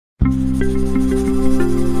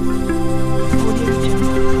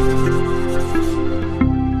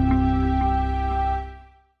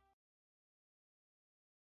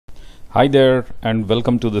Hi there and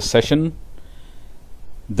welcome to this session.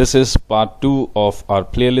 This is part 2 of our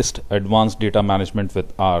playlist Advanced Data Management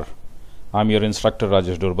with R. I'm your instructor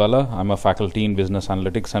Rajesh Durbala. I'm a faculty in Business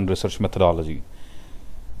Analytics and Research Methodology.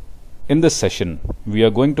 In this session, we are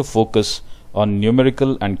going to focus on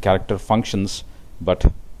numerical and character functions,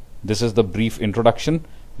 but this is the brief introduction,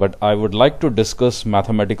 but I would like to discuss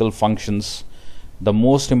mathematical functions, the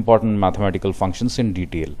most important mathematical functions in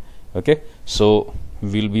detail. Okay, so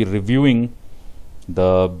we'll be reviewing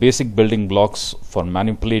the basic building blocks for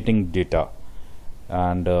manipulating data,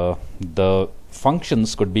 and the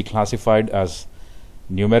functions could be classified as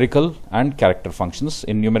numerical and character functions.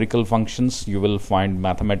 In numerical functions you will find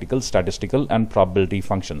mathematical, statistical and probability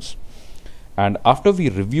functions, and after we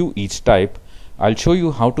review each type I'll show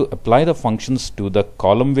you how to apply the functions to the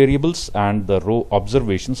column variables and the row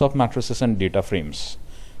observations of matrices and data frames.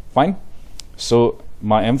 Fine. So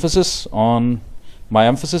my emphasis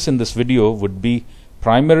in this video would be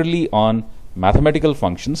primarily on mathematical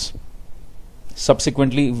functions.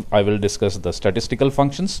 Subsequently I will discuss the statistical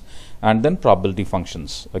functions and then probability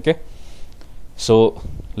functions. Okay, so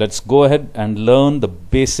let's go ahead and learn the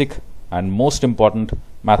basic and most important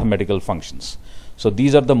mathematical functions. So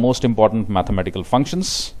these are the most important mathematical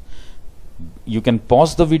functions. You can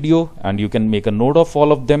pause the video and you can make a note of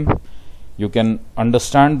all of them. You can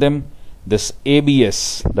understand them. This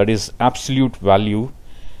ABS, that is absolute value.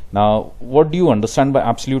 Now what do you understand by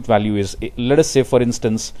absolute value is, let us say for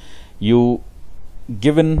instance you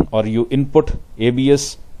given or you input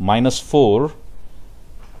ABS minus 4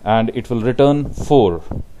 and it will return 4.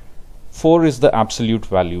 4 is the absolute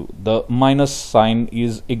value. The minus sign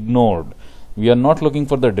is ignored. We are not looking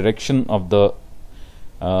for the direction of the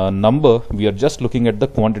number, we are just looking at the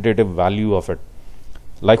quantitative value of it.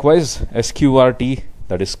 Likewise SQRT,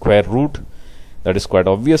 that is square root, that is quite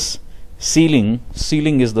obvious. Ceiling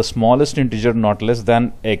is the smallest integer not less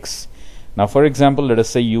than x. Now for example, let us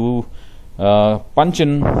say you punch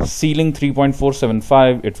in ceiling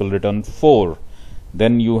 3.475, it will return 4.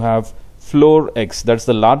 Then you have floor x, that's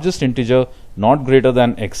the largest integer not greater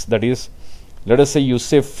than x, that is, let us say you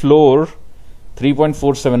say floor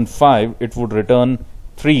 3.475, it would return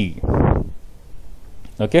 3.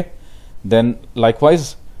 Okay, then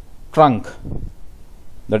likewise trunk,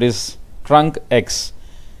 that is trunk x.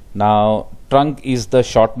 Now trunk is the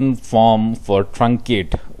shortened form for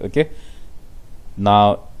truncate. Okay,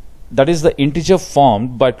 now that is the integer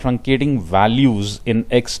formed by truncating values in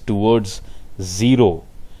x towards 0.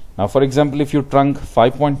 Now for example, if you trunk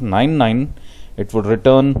 5.99, it would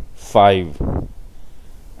return 5.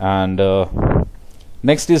 And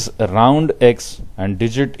next is round x and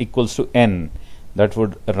digit equals to n. That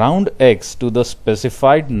would round x to the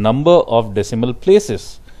specified number of decimal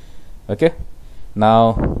places. Okay,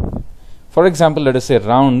 now for example, let us say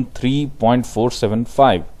round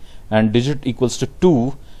 3.475 and digit equals to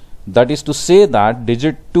 2. That is to say that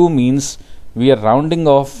digit 2 means we are rounding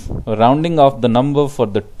off the number for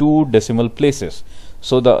the 2 decimal places.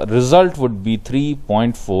 So the result would be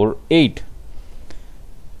 3.48.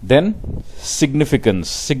 Then significance,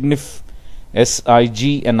 signif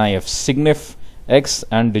x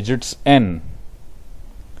and digits n.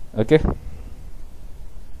 Okay,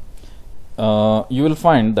 you will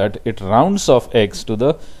find that it rounds off x to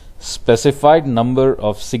the specified number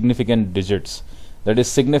of significant digits, that is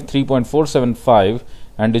signif 3.475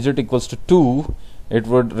 and digit equals to 2, it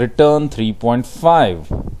would return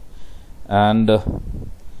 3.5. And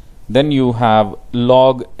then you have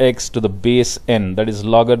log x to the base n, that is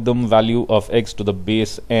logarithm value of x to the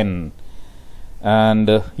base n.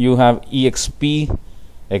 And you have exp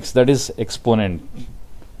x, that is exponent.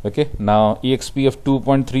 Okay, now exp of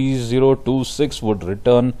 2.3026 would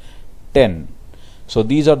return 10. So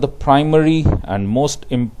these are the primary and most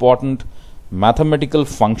important mathematical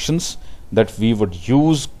functions that we would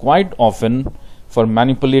use quite often for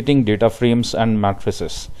manipulating data frames and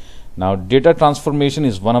matrices. Now data transformation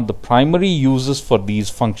is one of the primary uses for these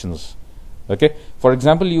functions. Okay, for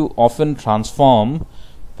example, you often transform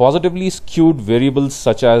positively skewed variables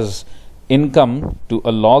such as income to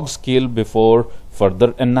a log scale before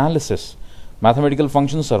further analysis. Mathematical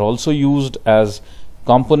functions are also used as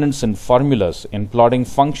components in formulas in plotting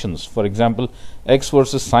functions, for example x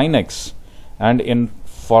versus sin x, and in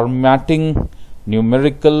formatting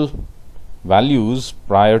numerical values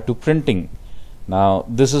prior to printing. Now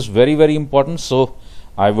this is very, very important, so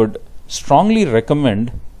I would strongly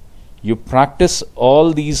recommend you practice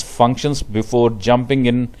all these functions before jumping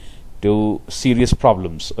in to serious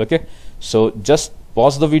problems. Okay, so just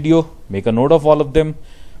pause the video, make a note of all of them,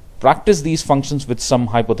 practice these functions with some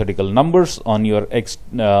hypothetical numbers on your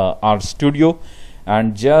RStudio,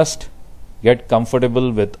 and just get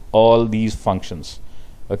comfortable with all these functions.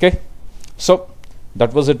 Okay, so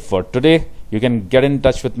that was it for today. You can get in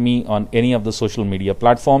touch with me on any of the social media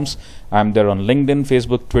platforms. I'm there on LinkedIn,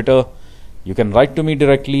 Facebook, Twitter. You can write to me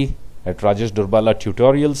directly at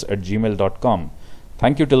rajeshdurbala@gmail.com.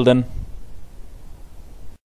 Thank you till then.